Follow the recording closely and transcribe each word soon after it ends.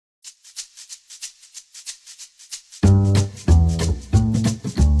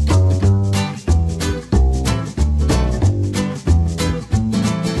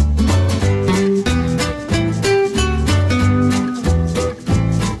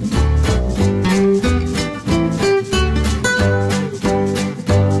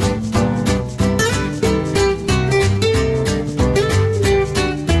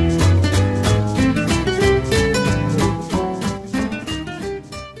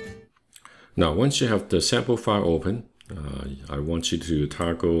Now, once you have the sample file open, I want you to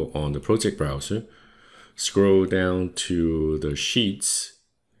toggle on the project browser, scroll down to the sheets,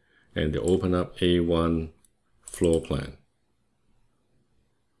 and open up A1 floor plan.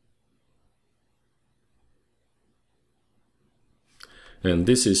 And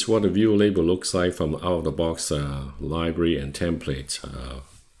this is what the view label looks like from out-of-the-box library and templates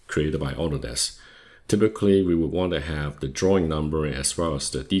created by Autodesk. Typically, we would want to have the drawing number as well as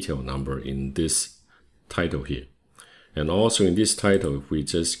the detail number in this title here. And also in this title, if we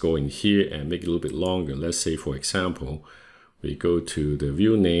just go in here and make it a little bit longer, let's say, for example, we go to the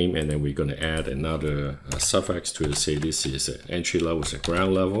view name, and then we're going to add another suffix to it, say this is entry level, it's a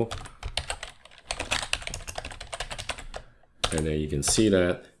ground level. And then you can see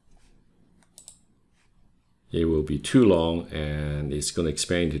that it will be too long, and it's going to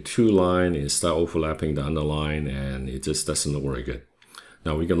expand to 2 lines and start overlapping the underline, and it just doesn't look very good.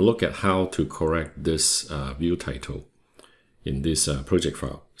 Now we're going to look at how to correct this view title in this project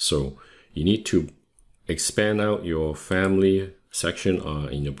file. So you need to expand out your family section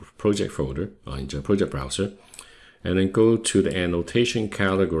in your project folder, in your project browser, and then go to the annotation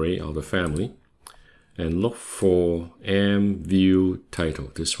category of the family and look for view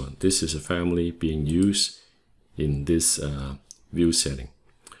title, this one. This is a family being used in this view setting.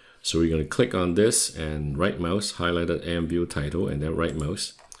 So we're going to click on this and right mouse, highlighted view title, and then right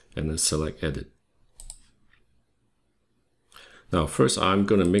mouse, and then select edit. Now first I'm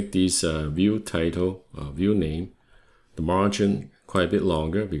going to make these view title, view name, the margin quite a bit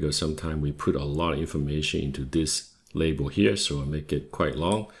longer, because sometimes we put a lot of information into this label here, so I'll make it quite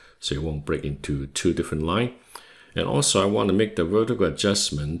long so it won't break into 2 different lines. And also I want to make the vertical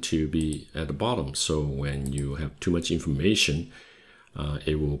adjustment to be at the bottom, so when you have too much information,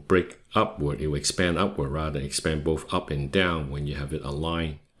 it will break upward, it will expand upward rather than expand both up and down. When you have it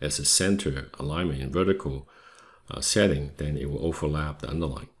aligned as a center alignment in vertical setting, then it will overlap the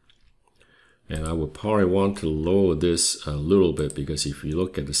underline. And I would probably want to lower this a little bit, because if you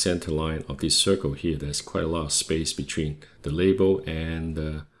look at the center line of this circle here, there's quite a lot of space between the label and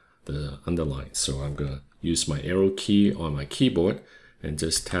the underline. So I'm going to use my arrow key on my keyboard and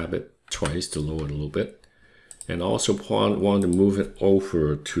just tap it twice to lower it a little bit. And also want to move it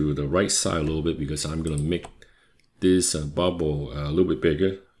over to the right side a little bit, because I'm going to make this bubble a little bit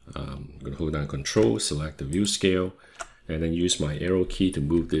bigger. I'm going to hold down Control, select the view scale, and then use my arrow key to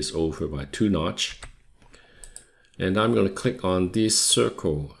move this over by 2 notches. And I'm going to click on this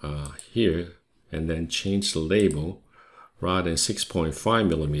circle here and then change the label. Rather than 6.5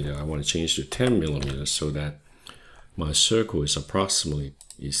 millimeter, I want to change to 10 millimeters, so that my circle is approximately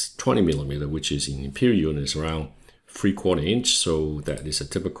 20 millimeter, which is in imperial units around 3/4 inch. So that is a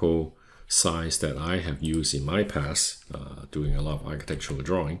typical size that I have used in my past, doing a lot of architectural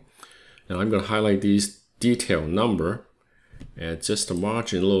drawing. And I'm going to highlight this detail number and adjust the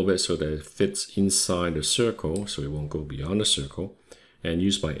margin a little bit so that it fits inside the circle, so it won't go beyond the circle, and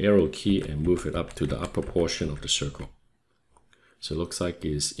use my arrow key and move it up to the upper portion of the circle. So it looks like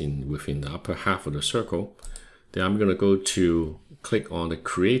it's within the upper half of the circle. Then I'm going to go to click on the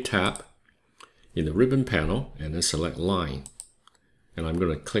Create tab in the ribbon panel and then select Line. And I'm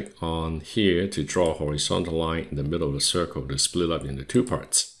going to click on here to draw a horizontal line in the middle of the circle to split up into 2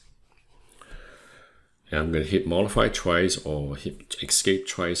 parts. And I'm going to hit Modify twice or hit Escape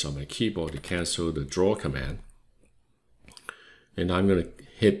twice on my keyboard to cancel the Draw command. And I'm going to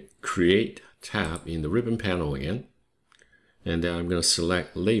hit Create tab in the ribbon panel again. And then I'm going to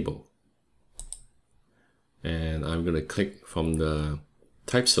select Label. And I'm going to click from the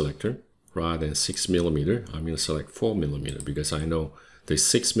type selector. Rather than 6 millimeter, I'm going to select 4 millimeter, because I know the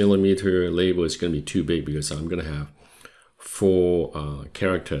 6 millimeter label is going to be too big, because I'm going to have 4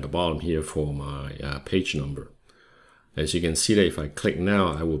 characters at the bottom here for my page number. As you can see that if I click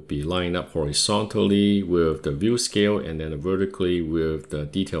now, I will be lined up horizontally with the view scale and then vertically with the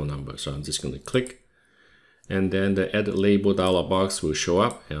detail number. So I'm just going to click. And then the Edit Label dialog box will show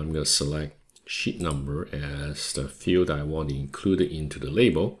up, and I'm going to select sheet number as the field I want to include it into the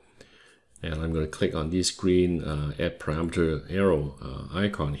label. And I'm going to click on this green Add Parameter arrow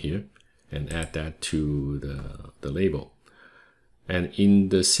icon here and add that to the label. And in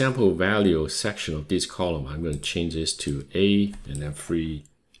the sample value section of this column, I'm going to change this to A and then free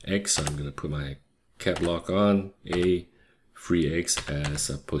X. I'm going to put my cap lock on, A, free X as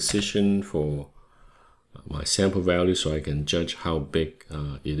a position for my sample value, so I can judge how big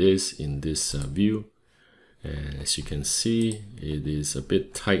it is in this view. And as you can see, it is a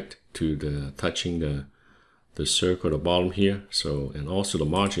bit tight to the touching the circle at the bottom here. So, and also the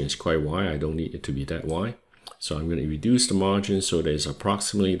margin is quite wide. I don't need it to be that wide. So I'm going to reduce the margin so that it's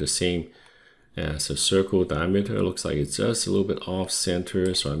approximately the same And so circle diameter looks like it's just a little bit off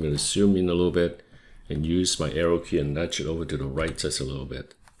center. So I'm going to zoom in a little bit and use my arrow key and nudge it over to the right just a little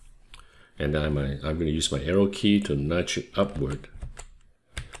bit. And then I'm going to use my arrow key to nudge it upward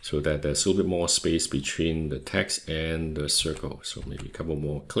so that there's a little bit more space between the text and the circle. So maybe a couple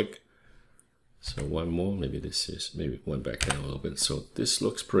more click. So one more, maybe this is, maybe one back down a little bit. So this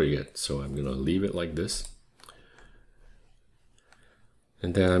looks pretty good. So I'm going to leave it like this.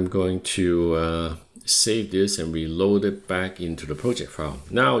 And then I'm going to save this and reload it back into the project file.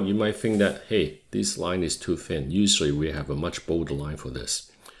 Now you might think that, hey, this line is too thin. Usually we have a much bolder line for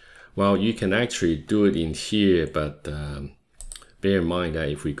this. Well, you can actually do it in here, but bear in mind that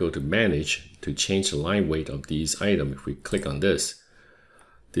if we go to manage to change the line weight of these items, if we click on this,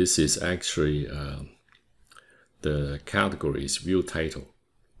 this is actually the categories view title.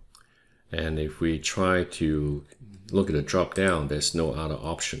 And if we try to look at the drop down, there's no other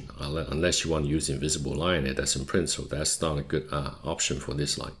option unless you want to use invisible line. It doesn't print, so that's not a good option for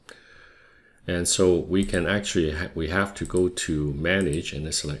this line. And so we can actually we have to go to manage and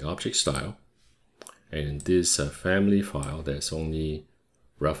then select object style. And in this family file, there's only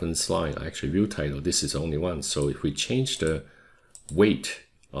reference line, actually view title. This is only one. So if we change the weight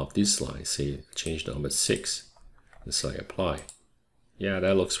of this line, say change the number 6, and select apply. Yeah,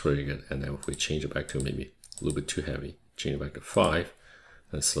 that looks pretty good. And then if we change it back to maybe a little bit too heavy, change it back to 5,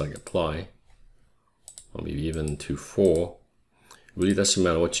 and select apply, or maybe even to 4. It really doesn't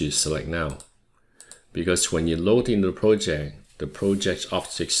matter what you select now, because when you load into the project's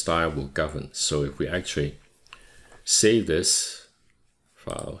object style will govern. So if we actually save this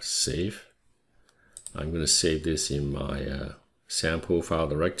file, save, I'm going to save this in my sample file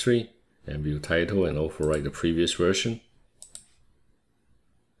directory and view title and overwrite the previous version.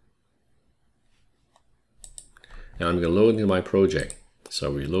 Now I'm going to load into my project.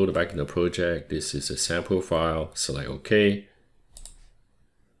 So we load it back into the project. This is a sample file. Select OK.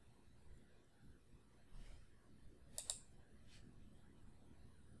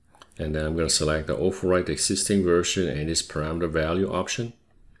 And then I'm going to select the overwrite existing version and this parameter value option.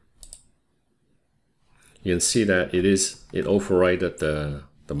 You can see that it overwrited the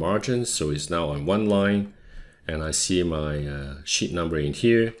margins, so it's now on one line, and I see my sheet number in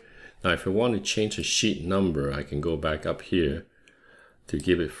here. Now if I want to change the sheet number, I can go back up here to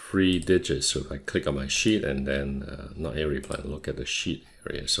give it 3 digits. So if I click on my sheet and then not area plan, look at the sheet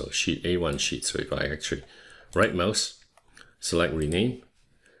area, so sheet A1 sheet. So if I actually right mouse, select rename,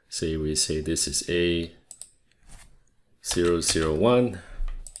 say we say this is A001,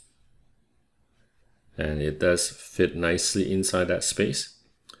 and it does fit nicely inside that space.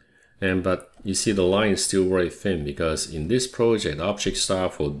 But you see the line is still very thin because in this project, the object style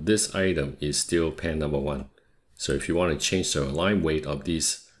for this item is still pen number 1. So if you want to change the line weight of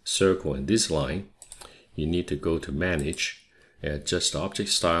this circle and this line, you need to go to manage and adjust the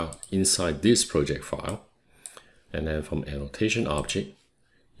object style inside this project file. And then from annotation object,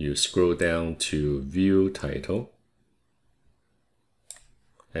 you scroll down to view title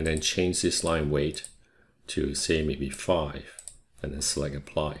and then change this line weight to say maybe 5 and then select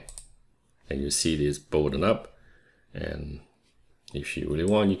apply. And you see it is bolted up, and if you really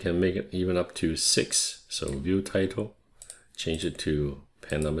want, you can make it even up to 6. So view title, change it to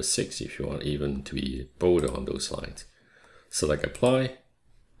pen number 6 if you want even to be bolder on those lines. Select apply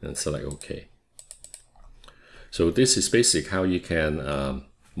and select OK. So this is basically how you can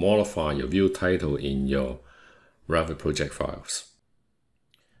modify your view title in your REVIT project files.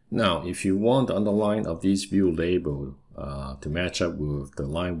 Now, if you want the underline of this view label to match up with the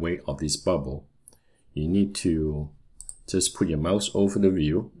line weight of this bubble, you need to just put your mouse over the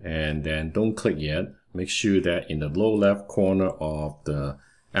view and then don't click yet. Make sure that in the lower left corner of the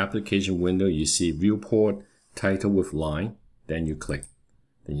application window, you see viewport title with line, then you click.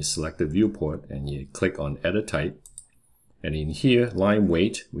 Then you select the viewport and you click on edit type. And in here, line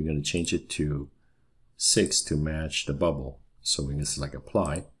weight, we're going to change it to 6 to match the bubble. So we're going to select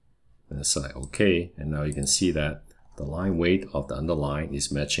apply and select OK. And now you can see that the line weight of the underline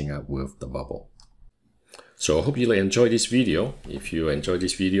is matching up with the bubble. So I hope you enjoyed this video. If you enjoyed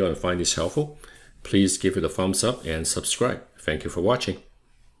this video and find this helpful, please give it a thumbs up and subscribe. Thank you for watching.